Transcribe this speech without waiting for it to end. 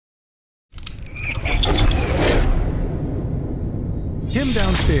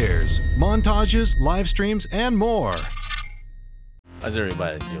Himdwnstares, montages, live streams, and more. How's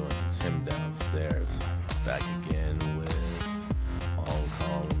everybody doing? It's Himdwnstares back again with Hong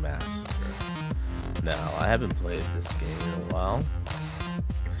Kong Massacre. Now, I haven't played this game in a while,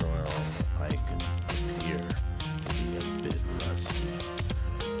 so I can appear to be a bit rusty.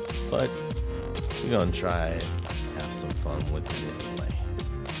 But we're gonna try and have some fun with it anyway.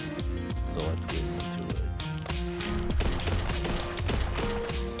 So let's get into it.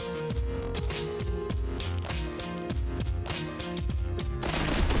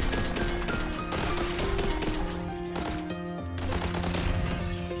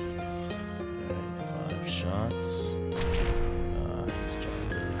 Shots. He's trying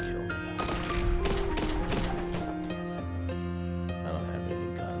to kill me. Damn it. I don't have any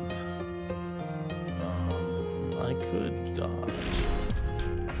guns. I could dodge.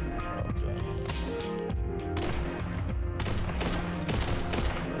 Okay.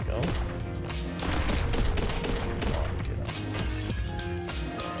 Here we go. Come on, get up.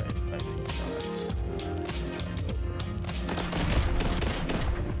 Alright, 19 shots.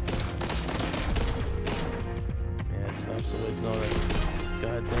 Stops always know that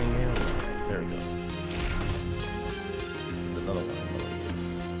god dang hammer. There we go. There's another one. I know where he is.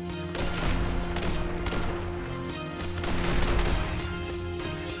 Let's go.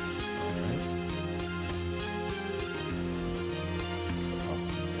 Alright. Oh,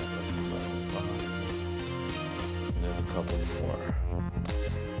 yeah, I thought somebody was behind me. And there's a couple more.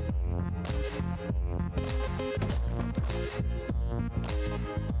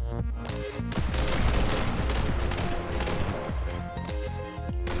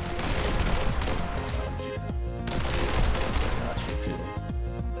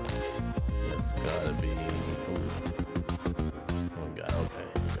 Gotta be. Ooh. Oh god, okay.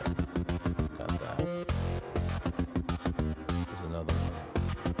 Got that. There's another one.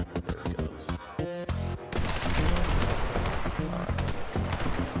 There it goes. Alright, come on.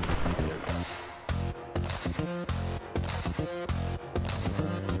 There we go.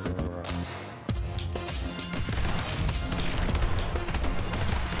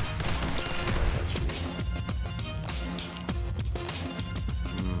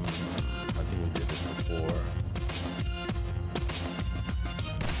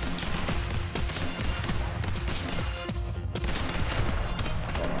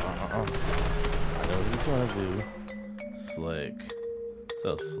 I know what he's gonna do. Slick. So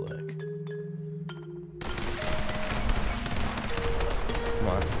slick. Come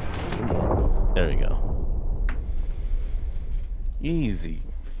on. A few more. There we go. Easy.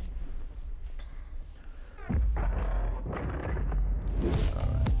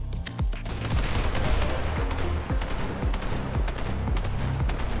 Alright.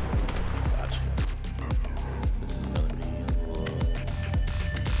 Gotcha. This is gonna be a little...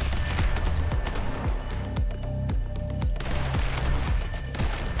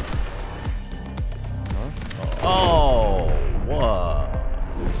 Oh, what?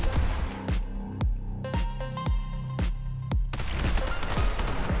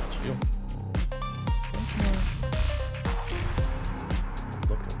 You. What's more?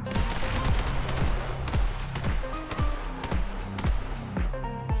 Looking.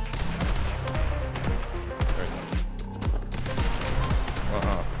 There you go.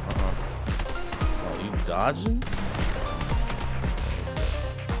 Oh, you dodging?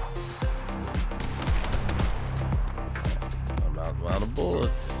 I'm out of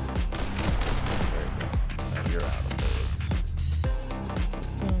bullets. There you go. Now you're out of bullets.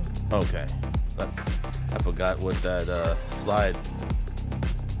 Okay. I forgot what that slide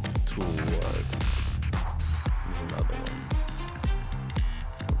tool was. Here's another one.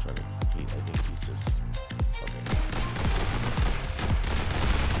 I'm trying to. I think he's just. Okay.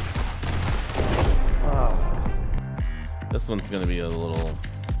 This one's gonna be a little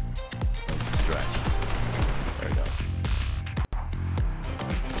stretch. There we go.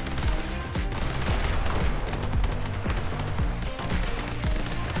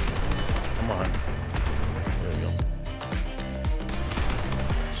 Come on. There we go.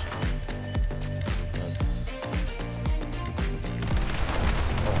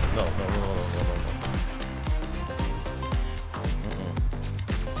 Oh, no.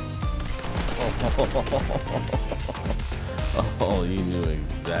 Oh, you knew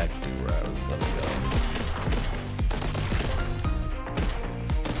exactly where I was gonna go.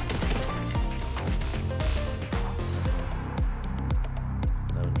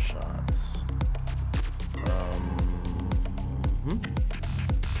 11 shots.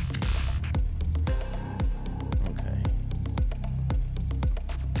 Okay.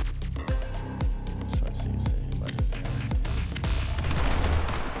 Let's try to see if there's anybody there.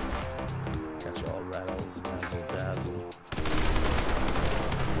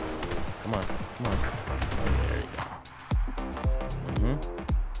 He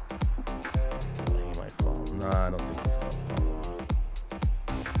might fall. Nah, I don't think he's gonna fall.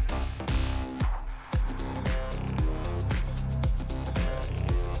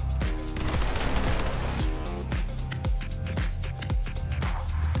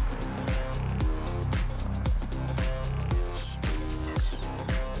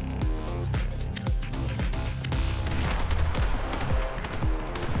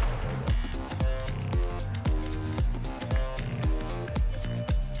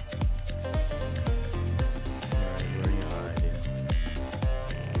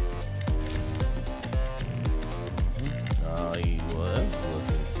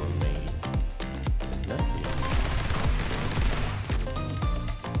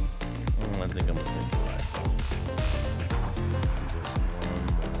 I think I'm gonna take the rifle. There's one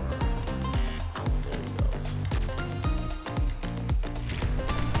more. There he goes.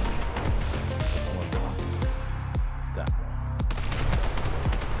 There's one more. That one.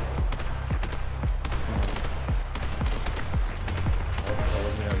 Oh, that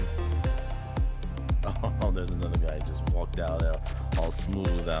wasn't him. Oh, there's another guy who just walked out all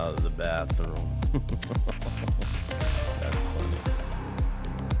smooth out of the bathroom. That's funny.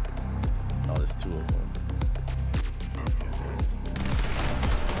 Oh, there's two of them.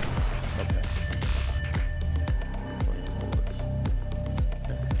 Okay. 20 bullets.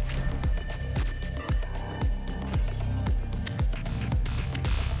 Okay.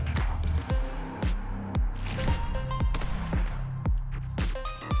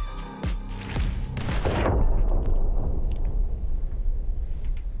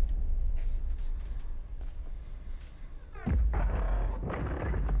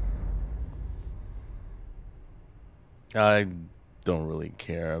 I don't really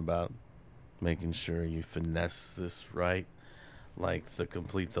care about making sure you finesse this right, like to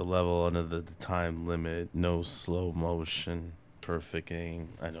complete the level under the time limit, no slow motion, perfect aim.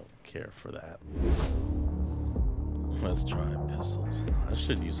 I don't care for that. Let's try pistols. I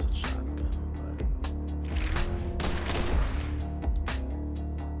should use a shotgun,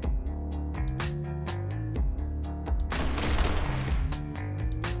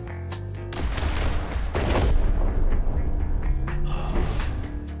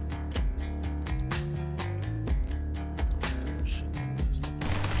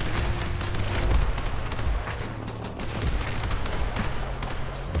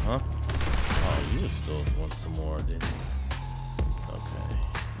 huh? Oh, you still want some more, didn't you? Okay.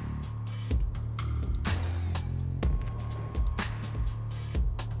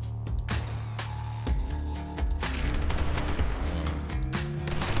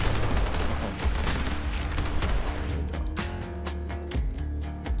 There we go.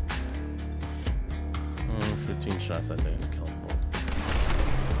 15 shots, I think, to kill them both.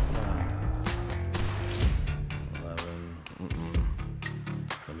 11.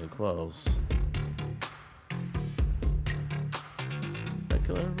 It's gonna be close. Did I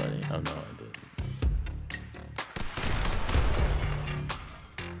kill everybody? Oh no, I didn't.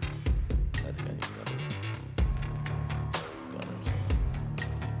 I think I need another gun or something.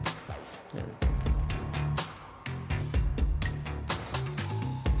 There we go.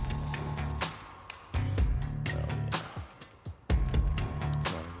 Oh yeah.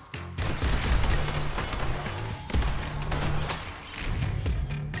 Come on, let's go.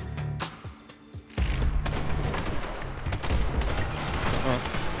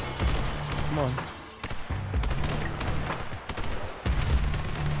 Come on.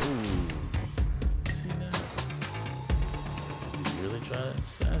 Ooh. You see that? Did you really try to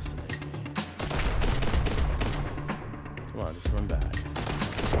assassinate me? Come on, just run back.